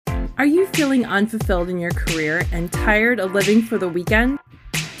Are you feeling unfulfilled in your career and tired of living for the weekend?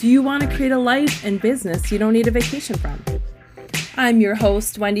 Do you want to create a life and business you don't need a vacation from? I'm your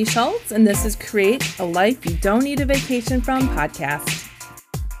host, Wendy Schultz, and this is Create a Life You Don't Need a Vacation From podcast.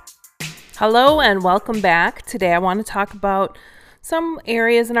 Hello and welcome back. Today I want to talk about some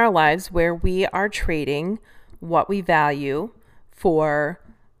areas in our lives where we are trading what we value for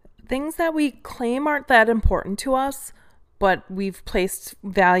things that we claim aren't that important to us, but we've placed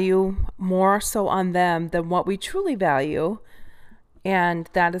value more so on them than what we truly value, and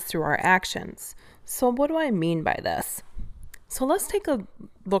that is through our actions. So what do I mean by this? So let's take a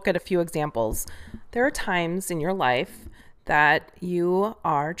look at a few examples. There are times in your life that you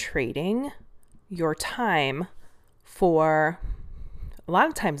are trading your time for, a lot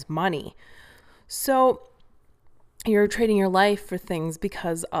of times, money. So you're trading your life for things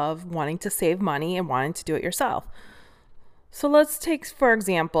because of wanting to save money and wanting to do it yourself. So let's take, for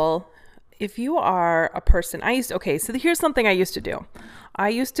example, if you are a person, so here's something I used to do. I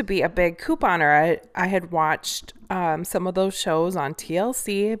used to be a big couponer. I had watched some of those shows on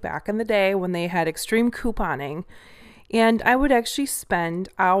TLC back in the day when they had extreme couponing, and I would actually spend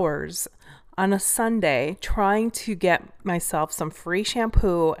hours on a Sunday trying to get myself some free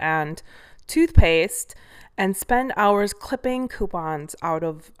shampoo and toothpaste and spend hours clipping coupons out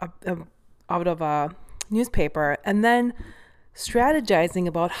of a newspaper and then strategizing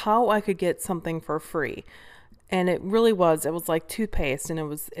about how I could get something for free. And it was like toothpaste, and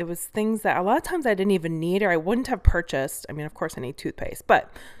it was things that a lot of times I didn't even need or I wouldn't have purchased. I mean, of course I need toothpaste, but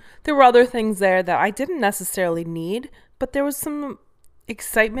there were other things there that I didn't necessarily need, but there was some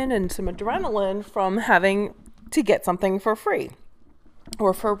excitement and some adrenaline from having to get something for free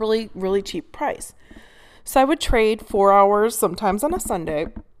or for a really, really cheap price. So I would trade 4 hours, sometimes on a Sunday,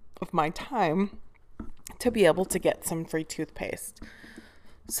 of my time to be able to get some free toothpaste.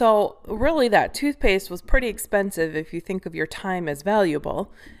 So really that toothpaste was pretty expensive if you think of your time as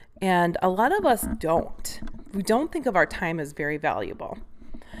valuable. And a lot of us don't. We don't think of our time as very valuable.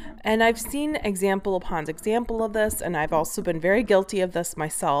 And I've seen example upon example of this, and I've also been very guilty of this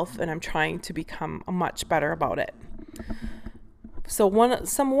myself, and I'm trying to become much better about it. So one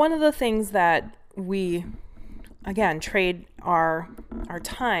of the things that we, again, trade our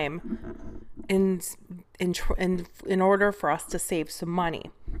time in order for us to save some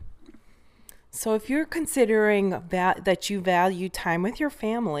money. So if you're considering that you value time with your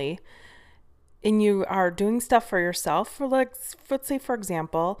family and you are doing stuff for yourself, let's say, for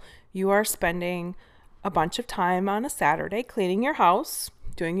example, you are spending a bunch of time on a Saturday cleaning your house,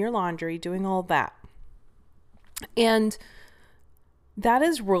 doing your laundry, doing all that. And that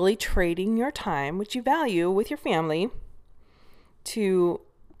is really trading your time, which you value with your family, to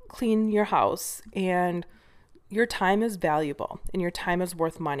clean your house. And your time is valuable and your time is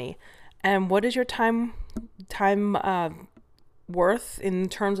worth money. And what is your time worth in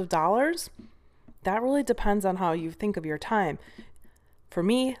terms of dollars? That really depends on how you think of your time. For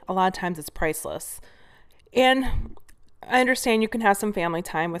me, a lot of times it's priceless. And I understand you can have some family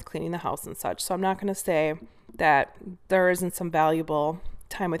time with cleaning the house and such. So I'm not going to say that there isn't some valuable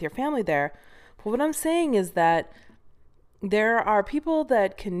time with your family there. But what I'm saying is that there are people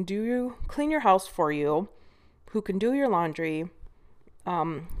that can clean your house for you, who can do your laundry,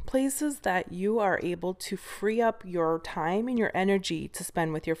 places that you are able to free up your time and your energy to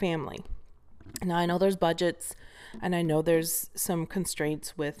spend with your family. Now, I know there's budgets, and I know there's some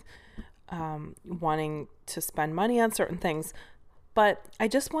constraints with wanting to spend money on certain things, but I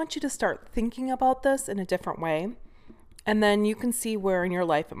just want you to start thinking about this in a different way, and then you can see where in your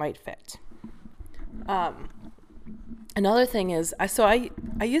life it might fit. Another thing is, I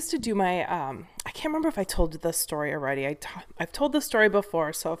used to do my, I can't remember if I told this story already. I've told this story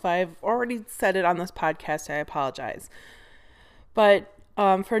before, so if I've already said it on this podcast, I apologize. But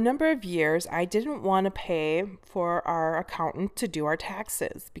for a number of years, I didn't want to pay for our accountant to do our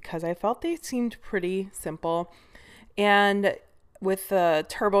taxes because I felt they seemed pretty simple. And with the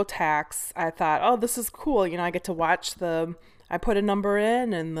TurboTax, I thought, oh, this is cool. I get to watch I put a number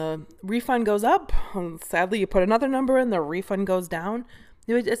in and the refund goes up. Sadly, you put another number in, the refund goes down.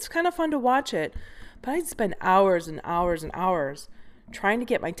 It's kind of fun to watch it, but I'd spend hours and hours and hours trying to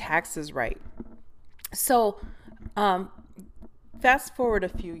get my taxes right. So fast forward a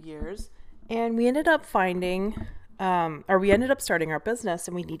few years, and we ended up starting our business,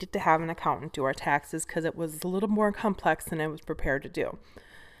 and we needed to have an accountant do our taxes because it was a little more complex than I was prepared to do.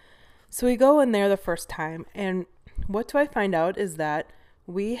 So we go in there the first time, and what do I find out is that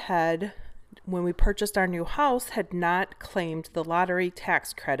we had, when we purchased our new house, had not claimed the lottery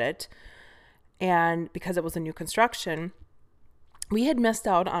tax credit, and because it was a new construction, we had missed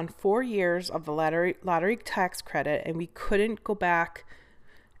out on 4 years of the lottery tax credit, and we couldn't go back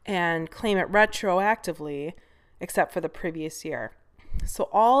and claim it retroactively except for the previous year. So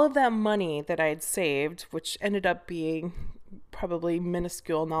all of that money that I had saved, which ended up being probably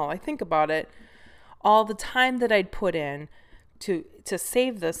minuscule now I think about it, all the time that I'd put in to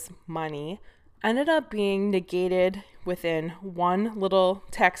save this money ended up being negated within one little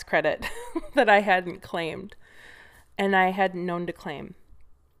tax credit that I hadn't claimed and I hadn't known to claim.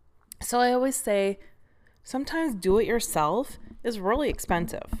 So I always say, sometimes do it yourself is really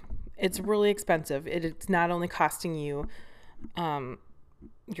expensive. It's really expensive. It's not only costing you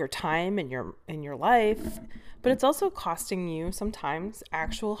your time and your life, but it's also costing you sometimes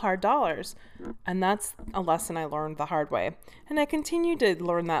actual hard dollars. And that's a lesson I learned the hard way. And I continue to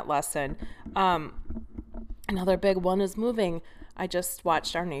learn that lesson. Another big one is moving. I just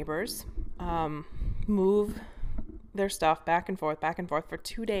watched our neighbors move their stuff back and forth for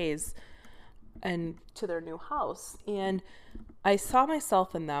 2 days and to their new house. And I saw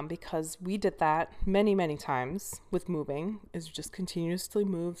myself in them because we did that many, many times with moving, is just continuously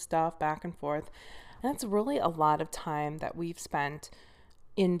move stuff back and forth. And that's really a lot of time that we've spent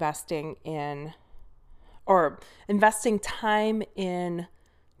investing time in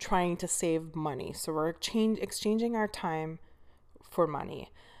trying to save money. So we're exchanging our time for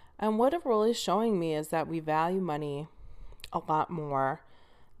money. And what it really is showing me is that we value money a lot more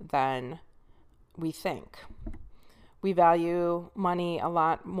than we think. We value money a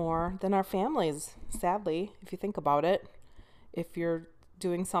lot more than our families, sadly, if you think about it. If you're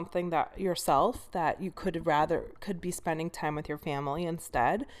doing something that yourself that you could be spending time with your family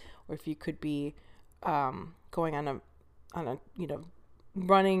instead, or if you could be going on a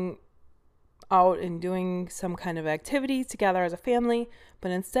running out and doing some kind of activity together as a family,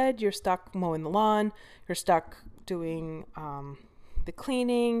 but instead you're stuck mowing the lawn, you're stuck doing the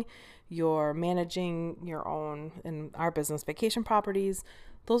cleaning, you're managing your own, in our business, vacation properties.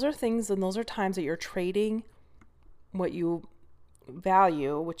 Those are things, and those are times that you're trading what you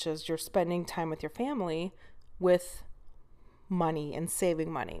value, which is you're spending time with your family, with money and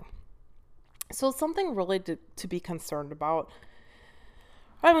saving money. So it's something really to be concerned about.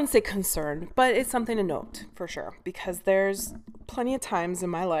 I wouldn't say concerned, but it's something to note for sure, because there's plenty of times in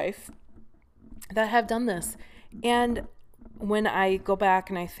my life that I have done this. And when I go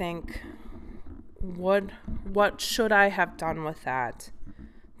back and I think, what should I have done with that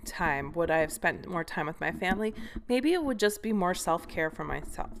time? Would I have spent more time with my family? Maybe it would just be more self-care for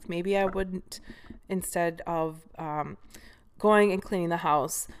myself. Maybe I wouldn't, instead of going and cleaning the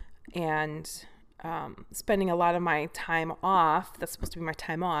house and spending a lot of my time off, that's supposed to be my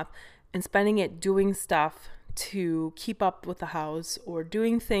time off, and spending it doing stuff to keep up with the house or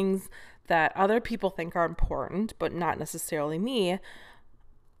doing things that other people think are important, but not necessarily me.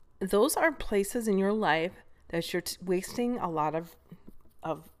 Those are places in your life that you're wasting a lot of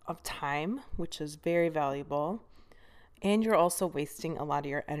time, which is very valuable. And you're also wasting a lot of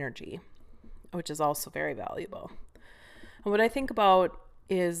your energy, which is also very valuable. And what I think about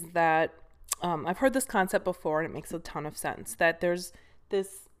is that I've heard this concept before, and it makes a ton of sense, that there's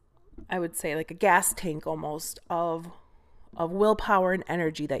this, I would say, like a gas tank almost of willpower and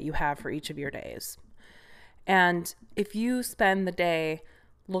energy that you have for each of your days. And if you spend the day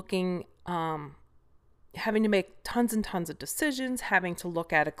looking, having to make tons and tons of decisions, having to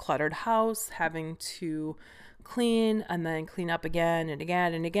look at a cluttered house, having to clean and then clean up again and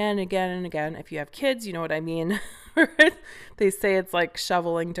again and again and again and again. If you have kids, you know what I mean. They say it's like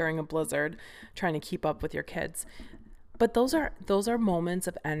shoveling during a blizzard, trying to keep up with your kids. But those are moments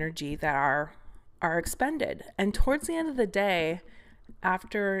of energy that are expended. And towards the end of the day,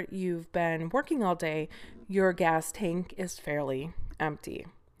 after you've been working all day, your gas tank is fairly empty.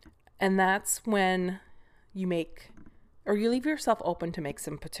 And that's when you leave yourself open to make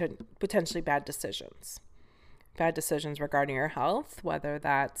some potentially bad decisions. Bad decisions regarding your health, whether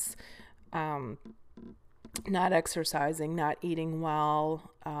that's not exercising, not eating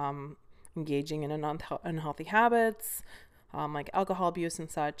well, engaging in unhealthy habits, like alcohol abuse and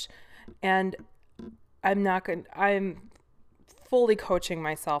such. And I'm fully coaching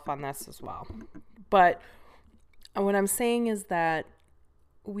myself on this as well. But what I'm saying is that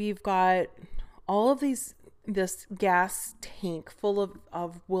we've got all of this gas tank full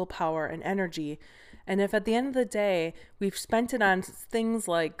of willpower and energy. And if at the end of the day, we've spent it on things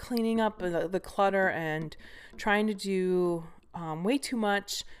like cleaning up the clutter and trying to do way too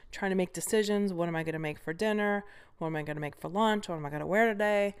much, trying to make decisions. What am I going to make for dinner? What am I going to make for lunch? What am I going to wear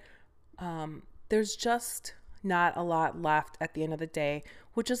today? There's just not a lot left at the end of the day,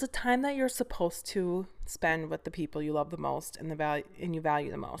 which is a time that you're supposed to spend with the people you love the most and you value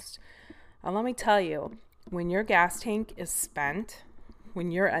the most. And let me tell you, when your gas tank is spent,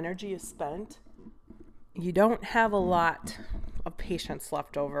 when your energy is spent, you don't have a lot of patience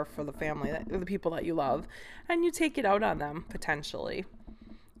left over for the family, the people that you love, and you take it out on them potentially.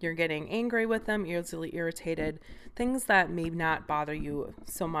 You're getting angry with them, easily irritated, things that may not bother you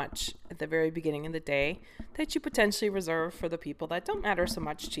so much at the very beginning of the day that you potentially reserve for the people that don't matter so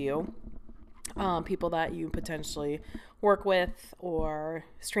much to you. People that you potentially work with or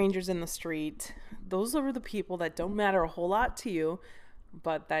strangers in the street. Those are the people that don't matter a whole lot to you,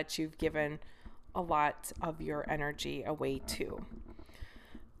 but that you've given a lot of your energy away to.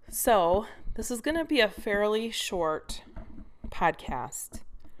 So this is going to be a fairly short podcast.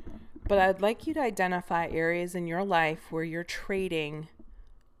 But I'd like you to identify areas in your life where you're trading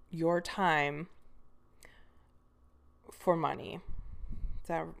your time for money.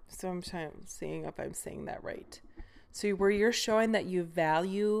 So I'm seeing if I'm saying that right. So where you're showing that you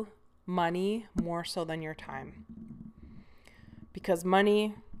value money more so than your time. Because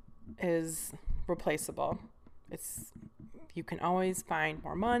money is replaceable. You can always find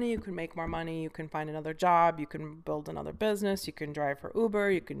more money, you can make more money, you can find another job, you can build another business, you can drive for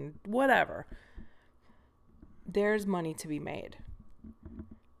Uber, you can whatever. There's money to be made.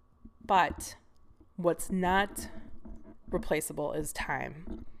 But what's not replaceable is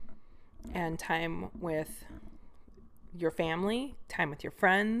time. And time with your family, time with your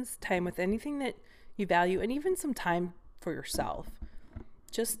friends, time with anything that you value, and even some time for yourself.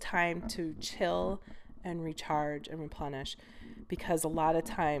 Just time to chill and recharge and replenish, because a lot of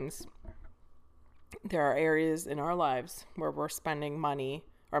times there are areas in our lives where we're saving money,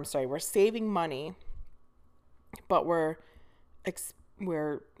 but we're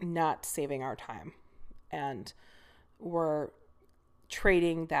not saving our time, and we're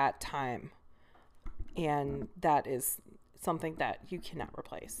trading that time, and that is something that you cannot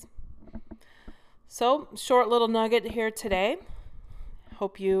replace. So, short little nugget here today.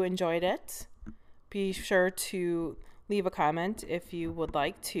 Hope you enjoyed it. Be sure to leave a comment if you would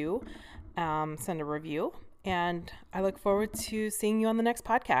like to, send a review, and I look forward to seeing you on the next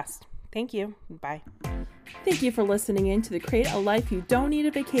podcast. Thank you. Bye. Thank you for listening in to the Create a Life You Don't Need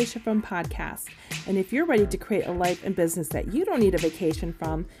a Vacation From podcast. And if you're ready to create a life and business that you don't need a vacation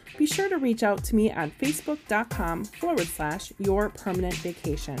from, be sure to reach out to me on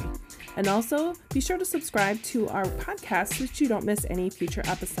facebook.com/yourpermanentvacation. And also be sure to subscribe to our podcast so that you don't miss any future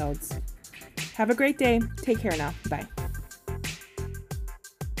episodes. Have a great day. Take care now. Bye.